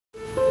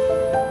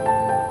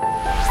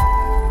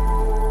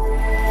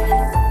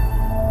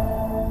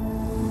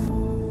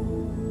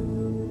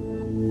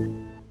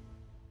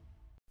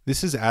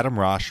This is Adam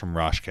Rosh from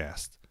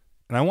Roshcast,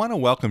 and I want to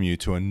welcome you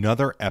to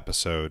another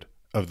episode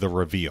of The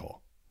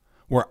Reveal,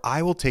 where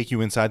I will take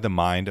you inside the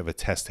mind of a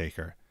test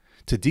taker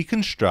to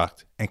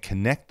deconstruct and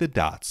connect the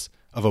dots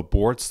of a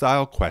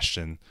board-style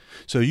question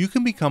so you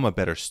can become a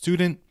better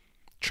student,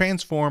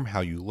 transform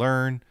how you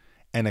learn,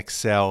 and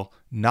excel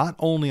not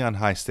only on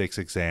high-stakes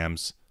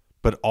exams,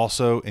 but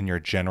also in your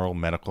general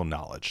medical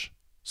knowledge.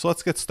 So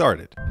let's get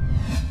started.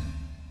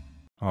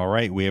 All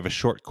right, we have a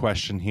short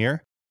question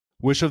here.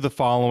 Which of the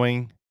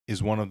following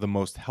is one of the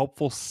most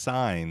helpful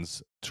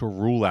signs to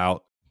rule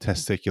out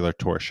testicular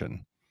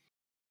torsion?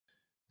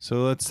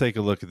 So let's take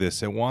a look at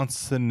this. It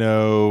wants to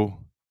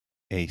know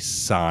a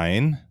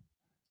sign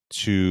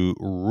to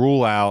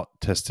rule out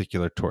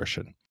testicular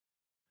torsion.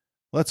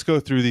 Let's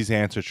go through these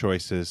answer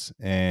choices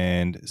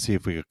and see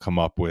if we could come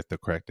up with the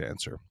correct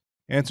answer.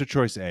 Answer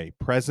choice A,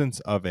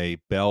 presence of a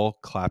bell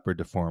clapper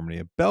deformity.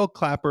 A bell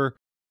clapper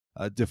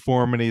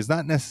deformity is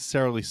not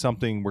necessarily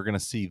something we're going to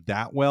see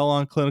that well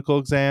on clinical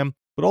exam,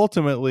 but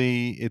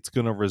ultimately it's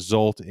going to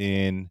result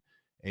in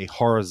a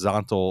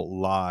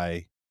horizontal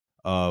lie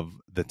of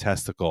the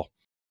testicle.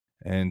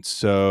 And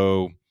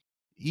so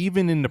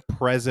even in the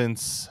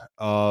presence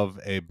of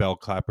a bell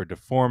clapper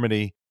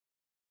deformity,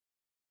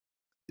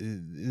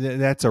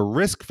 that's a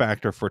risk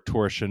factor for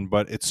torsion,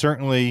 but it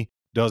certainly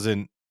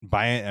doesn't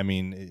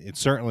it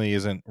certainly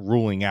isn't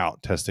ruling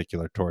out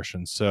testicular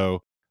torsion.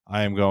 So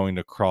I am going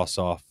to cross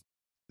off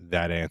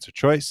that answer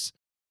choice.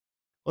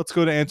 Let's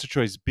go to answer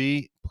choice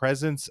B,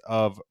 presence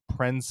of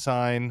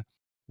Prensa,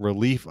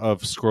 relief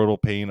of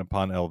scrotal pain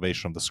upon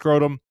elevation of the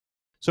scrotum.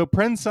 So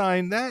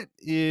Prensa, that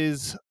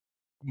is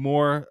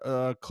more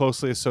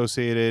closely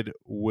associated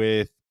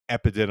with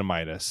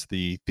epididymitis.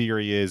 The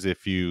theory is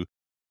if you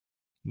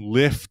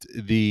lift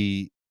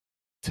the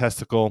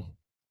testicle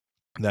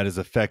that is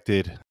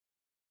affected,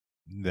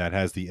 that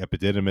has the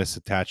epididymis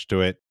attached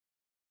to it,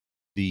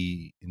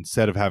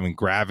 instead of having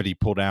gravity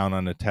pull down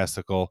on the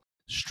testicle,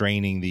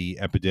 straining the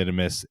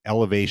epididymis,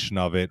 elevation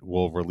of it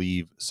will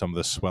relieve some of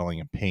the swelling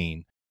and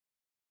pain.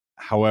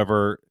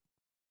 However,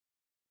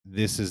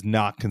 this is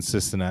not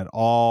consistent at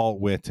all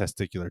with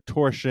testicular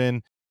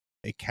torsion.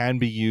 It can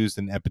be used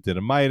in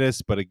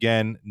epididymitis, but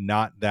again,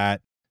 not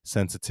that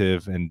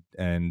sensitive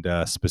and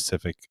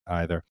specific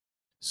either.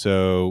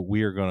 So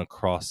we are going to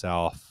cross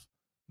off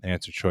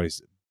answer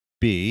choice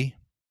B.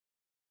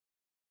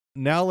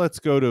 Now let's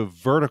go to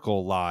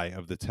vertical lie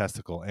of the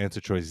testicle,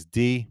 answer choice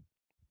D.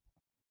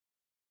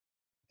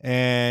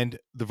 And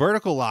the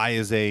vertical lie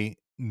is a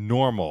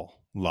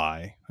normal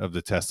lie of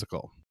the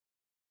testicle.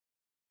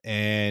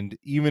 And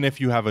even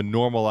if you have a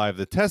normal lie of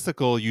the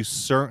testicle, you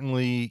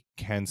certainly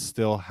can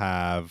still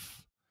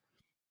have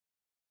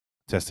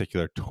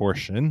testicular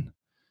torsion.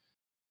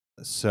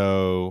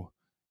 So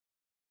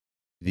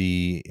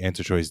the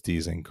answer choice D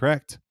is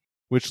incorrect,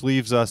 which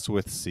leaves us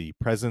with C,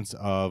 presence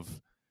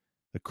of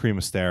the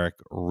cremasteric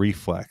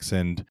reflex.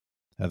 And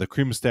the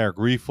cremasteric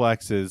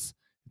reflex it's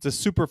a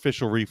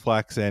superficial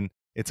reflex, and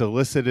it's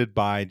elicited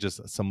by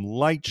just some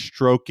light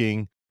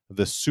stroking of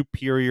the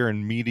superior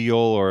and medial,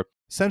 or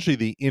essentially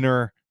the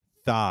inner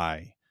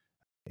thigh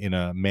in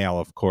a male,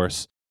 of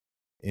course,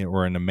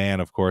 or in a man,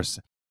 of course.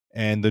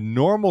 And the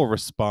normal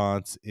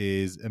response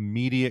is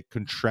immediate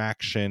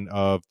contraction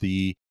of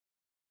the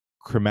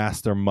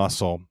cremaster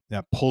muscle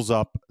that pulls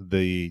up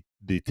the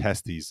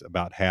testes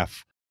about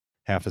half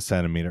a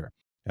centimeter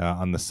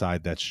on the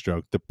side that's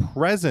stroked. The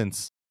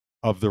presence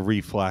of the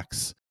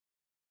reflex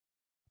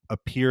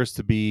appears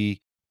to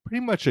be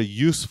pretty much a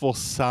useful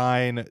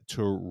sign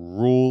to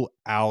rule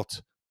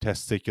out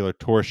testicular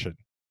torsion.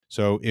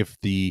 So if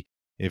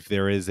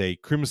there is a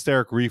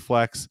cremasteric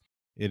reflex,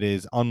 it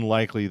is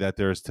unlikely that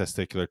there is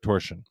testicular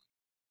torsion.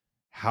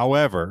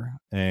 However,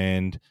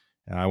 and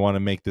I want to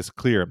make this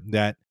clear,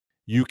 that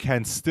you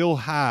can still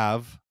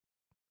have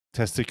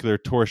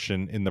testicular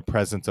torsion in the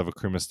presence of a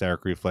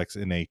cremasteric reflex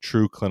in a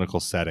true clinical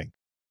setting.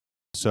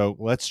 So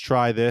let's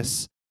try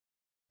this.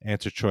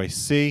 Answer choice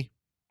C.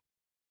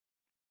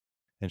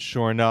 And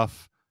sure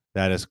enough,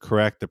 that is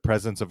correct. The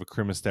presence of a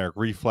cremasteric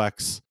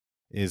reflex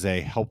is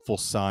a helpful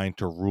sign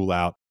to rule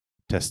out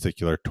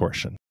testicular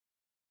torsion.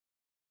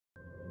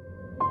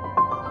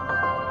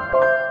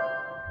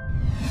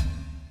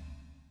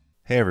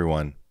 Hey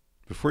everyone,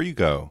 before you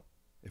go,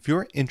 if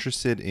you're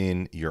interested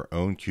in your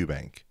own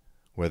QBank,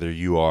 whether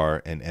you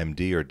are an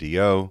MD or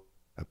DO,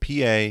 a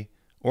PA,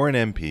 or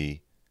an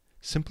MP,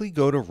 simply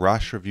go to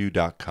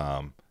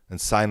RoshReview.com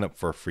and sign up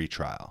for a free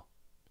trial.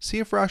 See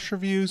if Rosh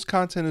Review's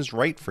content is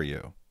right for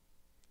you.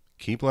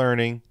 Keep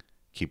learning,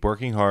 keep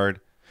working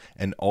hard,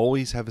 and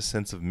always have a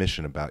sense of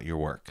mission about your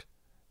work.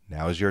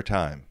 Now is your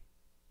time.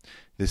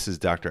 This is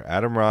Dr.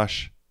 Adam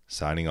Rosh,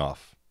 signing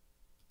off.